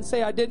before God and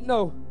say, I didn't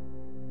know.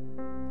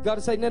 God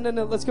will say, no,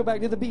 let's go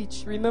back to the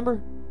beach.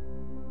 Remember?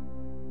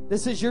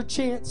 This is your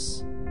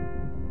chance.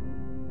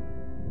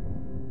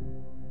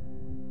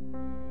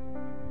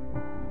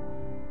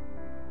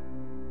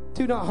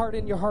 Do not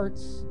harden your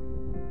hearts.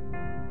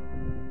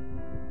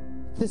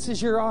 This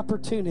is your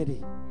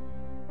opportunity.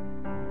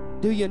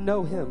 Do you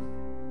know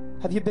him?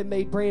 Have you been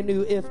made brand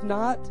new? If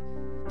not,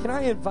 can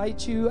I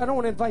invite you? I don't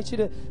want to invite you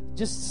to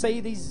just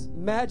say these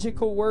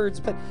magical words,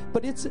 but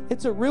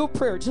it's a real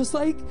prayer. Just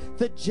like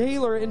the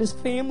jailer and his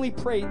family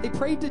prayed. They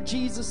prayed to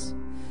Jesus.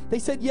 They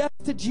said yes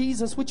to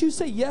Jesus. Would you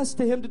say yes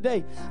to him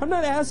today? I'm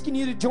not asking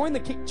you to join the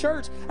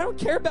church. I don't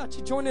care about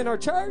you joining our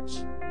church.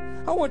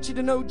 I want you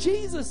to know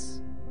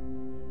Jesus.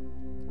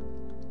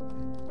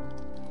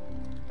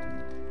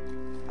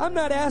 I'm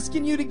not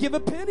asking you to give a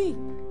penny.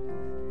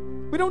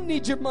 We don't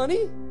need your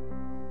money.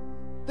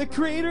 The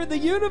creator of the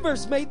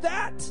universe made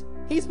that.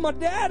 He's my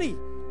daddy.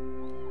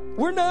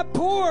 We're not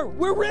poor.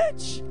 We're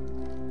rich.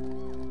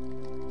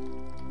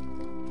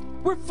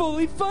 We're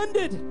fully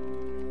funded.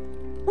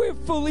 We're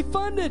fully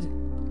funded.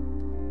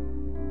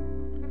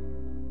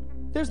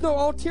 There's no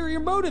ulterior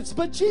motives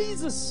but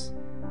Jesus.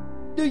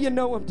 Do you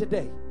know him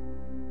today?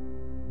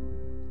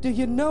 Do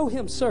you know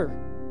him, sir?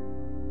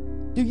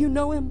 Do you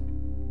know him?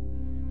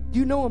 Do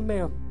you know him,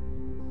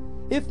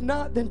 ma'am? If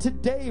not, then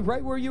today,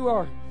 right where you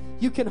are,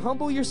 you can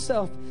humble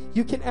yourself.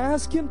 You can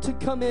ask him to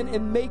come in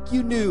and make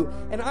you new.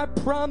 And I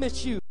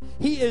promise you,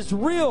 he is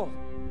real.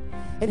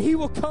 And he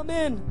will come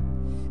in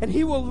and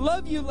he will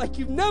love you like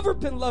you've never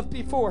been loved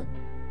before.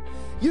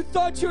 You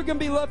thought you were going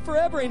to be loved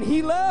forever, and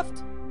he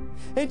left,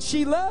 and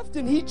she left,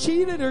 and he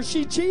cheated or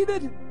she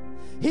cheated.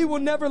 He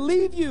will never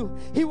leave you.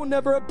 He will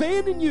never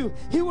abandon you.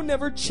 He will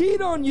never cheat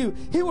on you.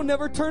 He will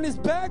never turn his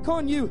back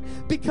on you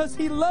because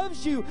he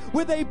loves you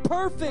with a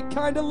perfect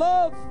kind of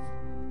love.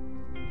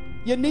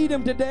 You need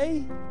him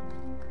today.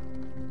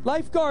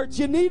 Lifeguards,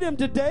 you need him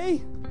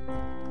today.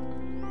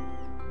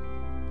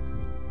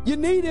 You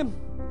need him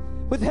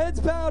with heads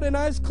bowed and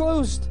eyes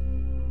closed.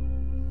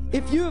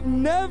 If you have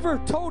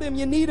never told him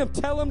you need him,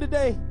 tell him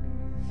today.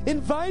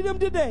 Invite him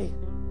today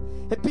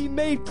and be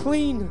made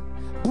clean,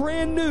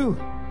 brand new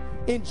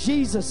in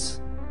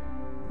Jesus.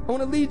 I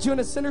want to lead you in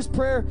a sinner's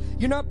prayer.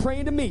 You're not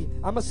praying to me.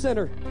 I'm a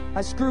sinner.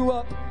 I screw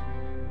up.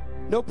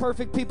 No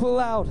perfect people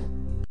allowed.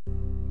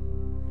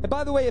 And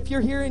by the way, if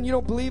you're here and you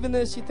don't believe in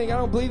this, you think, I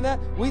don't believe in that,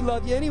 we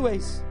love you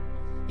anyways.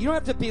 You don't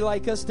have to be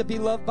like us to be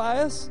loved by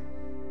us.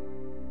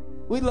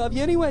 We love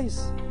you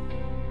anyways.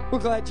 We're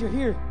glad you're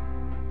here.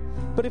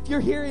 But if you're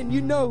here and you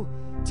know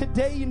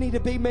today you need to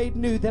be made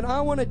new, then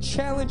I want to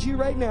challenge you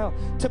right now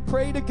to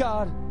pray to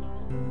God.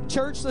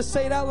 Church, let's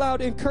say it out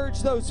loud.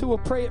 Encourage those who will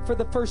pray it for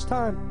the first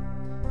time.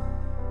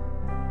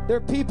 There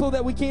are people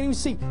that we can't even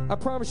see. I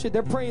promise you,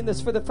 they're praying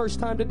this for the first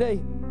time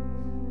today.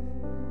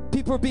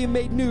 People are being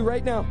made new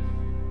right now.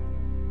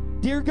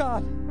 Dear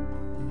God,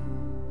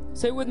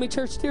 say it with me,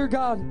 church. Dear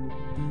God,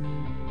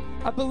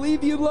 I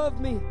believe you love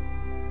me.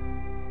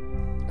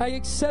 I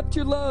accept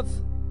your love.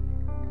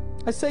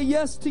 I say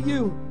yes to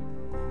you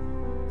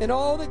and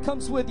all that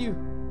comes with you.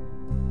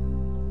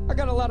 I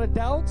got a lot of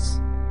doubts,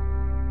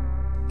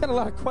 got a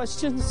lot of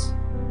questions,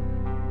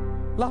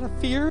 a lot of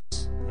fears.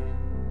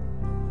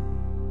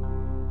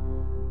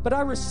 But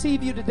I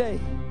receive you today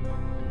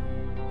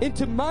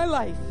into my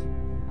life.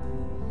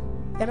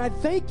 And I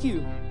thank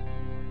you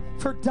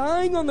for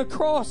dying on the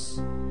cross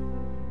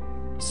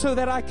so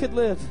that I could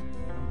live.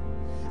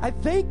 I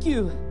thank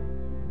you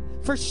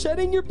for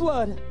shedding your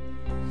blood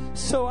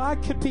so I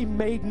could be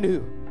made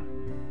new.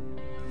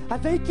 I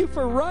thank you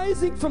for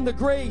rising from the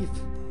grave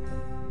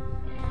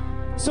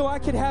so I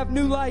could have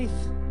new life.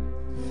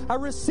 I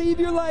receive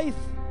your life.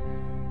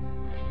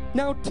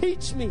 Now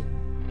teach me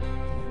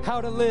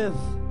how to live.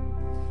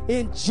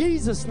 In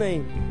Jesus'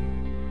 name.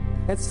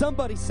 And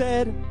somebody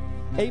said,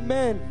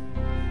 amen.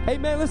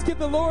 Amen. Let's give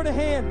the Lord a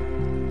hand.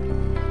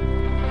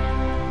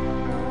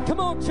 Come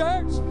on,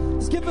 church.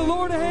 Let's give the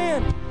Lord a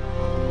hand.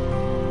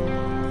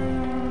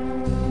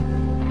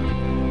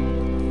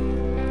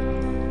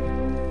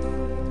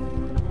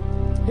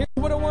 Here's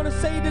what I want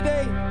to say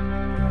today.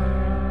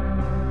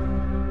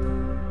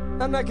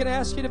 I'm not going to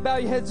ask you to bow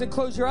your heads and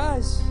close your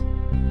eyes.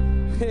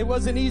 It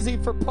wasn't easy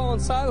for Paul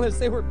and Silas.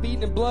 They were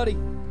beaten and bloody.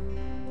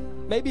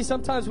 Maybe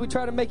sometimes we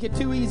try to make it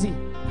too easy.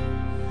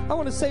 I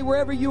want to say,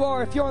 wherever you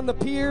are, if you're on the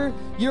pier,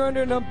 you're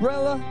under an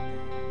umbrella,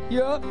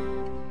 you're up,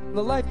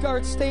 the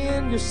lifeguard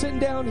stand, you're sitting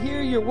down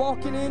here, you're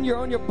walking in, you're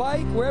on your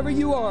bike, wherever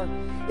you are.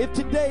 If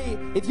today,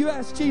 if you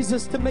ask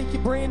Jesus to make you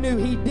brand new,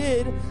 He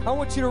did, I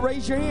want you to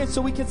raise your hand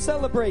so we can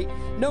celebrate.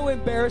 No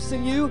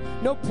embarrassing you,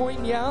 no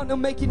pointing you out, no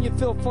making you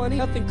feel funny,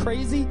 nothing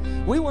crazy.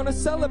 We want to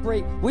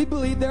celebrate. We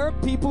believe there are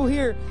people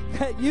here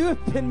that you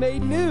have been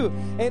made new.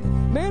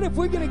 And man, if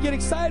we're going to get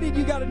excited,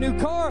 you got a new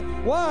car.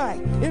 Why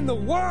in the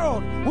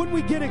world would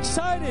we get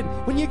excited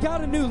when you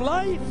got a new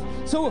life?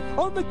 So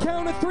on the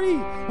count of 3,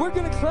 we're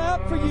going to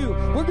clap for you.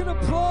 We're going to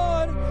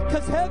applaud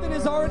because heaven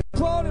is already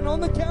applauding. On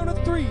the count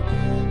of 3.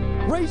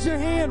 Raise your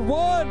hand.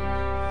 1,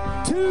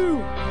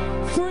 2,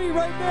 3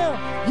 right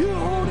now. You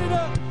hold it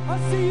up. I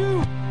see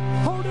you.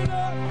 Hold it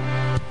up.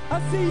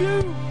 I see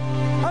you.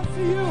 I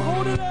see you.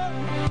 Hold it up.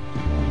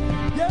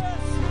 Yes,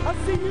 I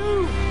see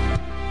you.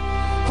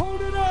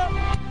 Hold it up.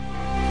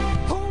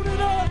 Hold it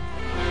up.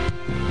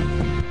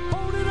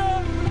 Hold it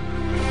up.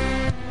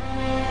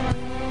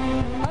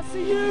 I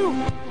see you.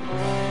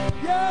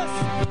 Yes,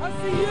 I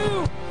see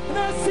you. And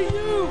I see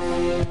you.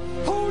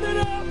 Hold it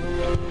up.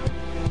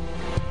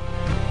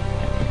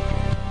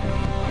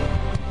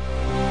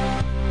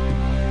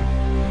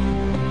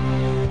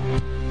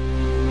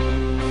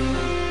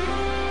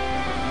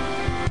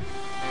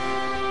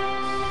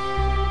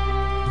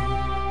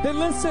 Then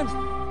listen,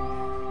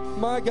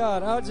 my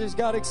God, I just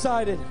got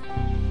excited.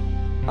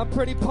 I'm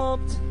pretty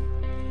pumped.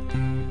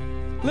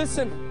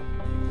 Listen,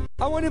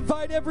 I want to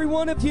invite every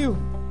one of you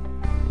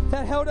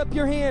that held up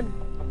your hand.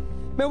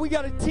 Man, we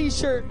got a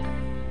t-shirt.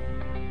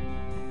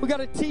 We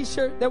got a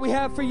t-shirt that we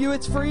have for you.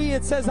 It's free.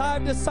 It says,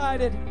 I've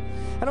decided.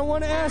 And I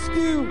want to ask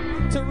you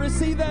to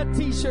receive that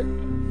t-shirt.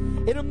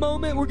 In a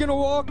moment, we're going to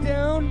walk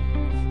down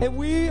and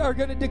we are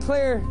going to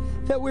declare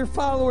that we're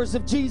followers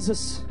of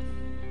Jesus.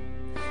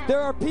 There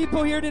are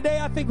people here today,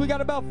 I think we got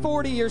about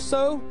 40 or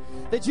so,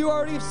 that you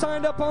already have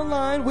signed up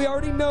online. We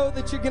already know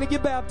that you're going to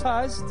get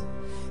baptized.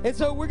 And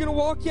so we're going to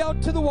walk you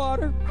out to the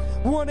water.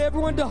 We want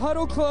everyone to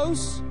huddle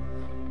close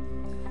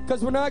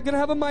because we're not going to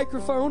have a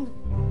microphone.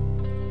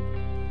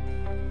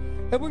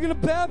 And we're going to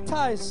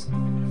baptize.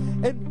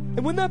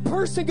 And when that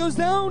person goes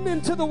down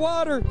into the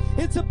water,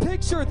 it's a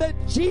picture that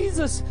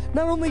Jesus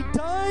not only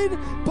died,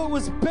 but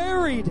was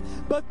buried.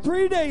 But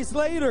 3 days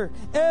later,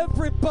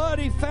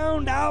 everybody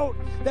found out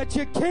that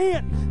you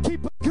can't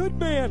keep a good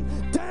man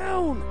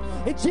down.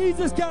 And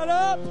Jesus got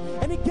up,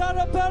 and He got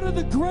up out of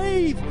the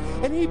grave,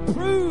 and He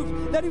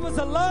proved that He was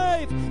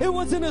alive. It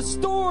wasn't a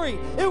story.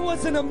 It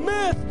wasn't a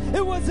myth.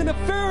 It wasn't a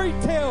fairy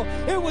tale.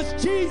 It was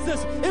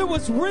Jesus. It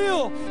was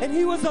real, and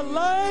He was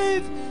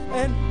alive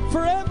and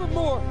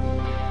forevermore.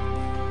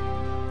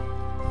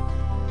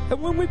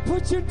 And when we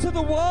put you into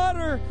the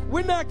water,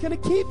 we're not going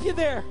to keep you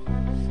there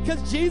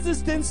because Jesus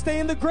didn't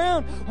stay in the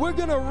ground. We're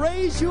going to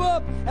raise you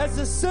up as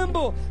a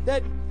symbol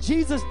that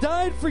Jesus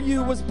died for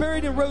you, was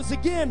buried, and rose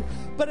again,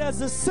 but as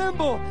a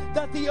symbol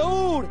that the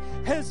old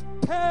has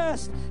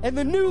passed and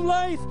the new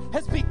life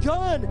has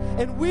begun.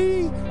 And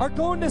we are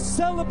going to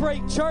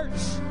celebrate, church.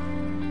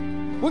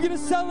 We're going to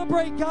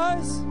celebrate,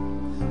 guys.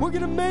 We're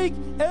going to make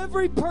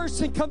every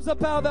person comes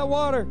up out of that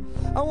water.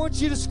 I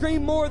want you to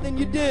scream more than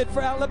you did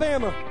for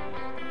Alabama.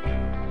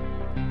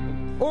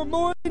 Or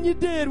more than you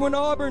did when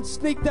Auburn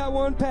sneaked that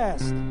one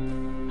past.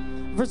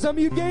 For some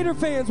of you Gator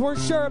fans weren't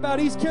sure about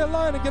East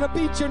Carolina going to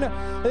beat you,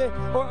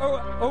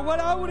 or what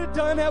I would have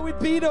done had we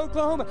beat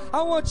Oklahoma.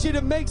 I want you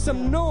to make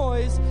some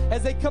noise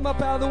as they come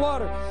up out of the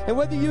water. And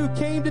whether you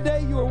came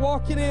today, you were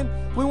walking in,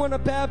 we want to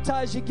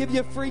baptize you, give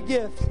you a free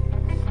gift.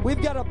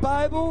 We've got a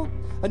Bible,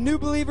 a New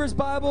Believer's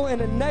Bible,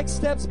 and a Next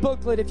Steps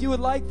booklet. If you would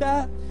like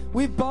that,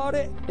 we've bought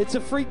it. It's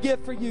a free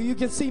gift for you. You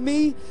can see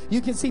me. You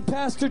can see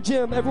Pastor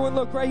Jim. Everyone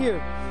look right here.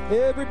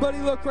 Everybody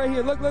look right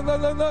here. Look, look,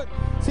 look, look, look.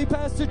 See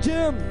Pastor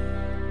Jim.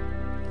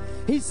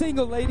 He's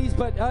single, ladies,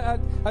 but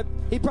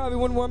he probably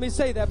wouldn't want me to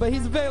say that, but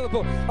he's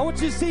available. I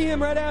want you to see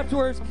him right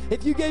afterwards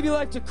if you gave your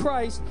life to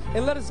Christ,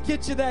 and let us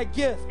get you that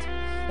gift.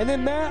 And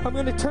then, Matt, I'm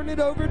going to turn it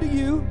over to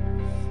you.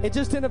 And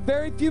just in a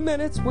very few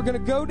minutes, we're going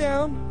to go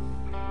down.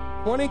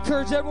 I want to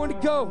encourage everyone to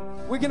go.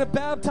 We're going to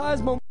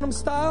baptize Momentum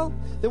style.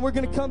 Then we're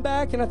going to come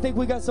back, and I think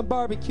we got some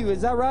barbecue.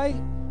 Is that right?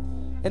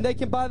 And they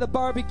can buy the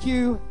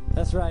barbecue.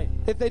 That's right.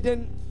 If they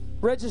didn't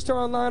register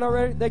online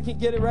already, they can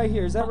get it right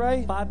here. Is that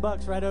right?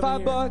 $5 right over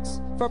here.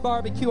 $5 for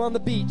barbecue on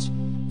the beach.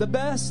 The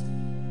best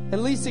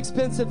and least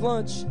expensive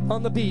lunch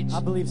on the beach.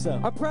 I believe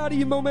so. I'm proud of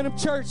you, Momentum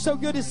Church. So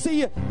good to see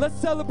you. Let's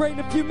celebrate in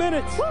a few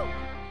minutes. Woo!